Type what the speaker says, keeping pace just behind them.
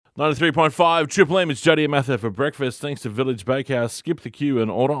93.5 Triple M, it's Jodi and Matho for breakfast. Thanks to Village Bakehouse. Skip the queue and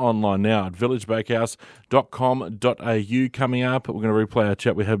order online now at villagebakehouse.com.au. Coming up, we're going to replay our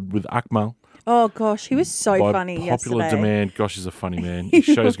chat we had with Akmal. Oh, gosh, he was so By funny popular yesterday. demand. Gosh, he's a funny man. His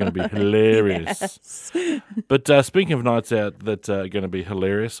show's going to be hilarious. Yes. But speaking of nights out that are going to be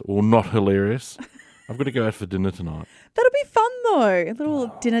hilarious or not hilarious, I've got to go out for dinner tonight. That'll be fun, though. A little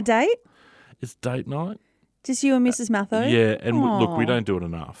dinner date. It's date night. Just you and Mrs. Matho? Yeah, and look, we don't do it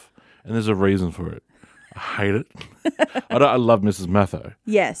enough. And there's a reason for it. I hate it. I love Mrs. Matho,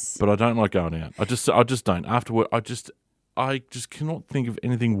 Yes. but I don't like going out. I just don't. After work, I just cannot think of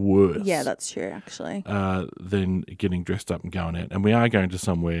anything worse. Yeah, that's true, actually. Than getting dressed up and going out. And we are going to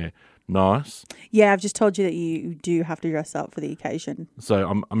somewhere nice. Yeah, I've just told you that you do have to dress up for the occasion.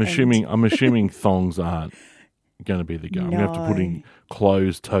 So I'm assuming thongs aren't going to be the go. I'm going to have to put in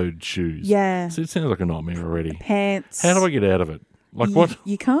closed-toed shoes. Yeah. So it sounds like a nightmare already. Pants. How do I get out of it? Like what?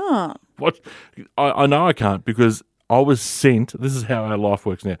 You can't. What? I know I can't because I was sent. This is how our life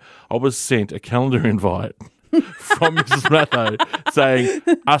works now. I was sent a calendar invite from Mrs. Matho saying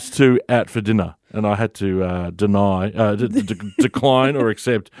us two out for dinner, and I had to decline or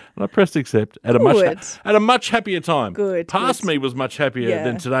accept, and I pressed accept at a much happier time. Good. Past me was much happier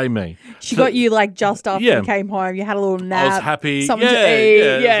than today me. She got you like just after you came home. You had a little nap. I was happy. Something to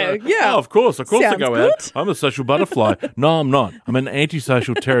eat. Yeah. Oh, of course I Sounds go good. out. I'm a social butterfly. No, I'm not. I'm an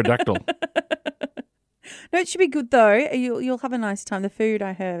antisocial pterodactyl. No, it should be good though. You'll have a nice time. The food,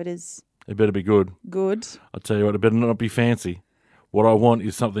 I heard, is It better be good. good. I'll tell you what, it better not be fancy. What I want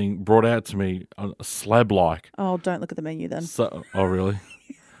is something brought out to me slab-like. Oh, don't look at the menu then. So, oh, really?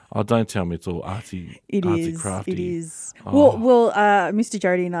 Oh, don't tell me it's all artsy, crafty. It is. Oh. Well, Mr.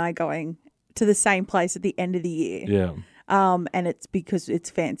 Jodi and I are going to the same place at the end of the year. Yeah. And it's because it's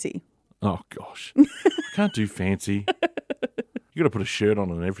fancy. Oh, gosh. I can't do fancy. You got to put a shirt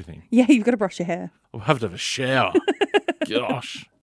on and everything. Yeah, you've got to brush your hair. I'll have to have a shower. Gosh.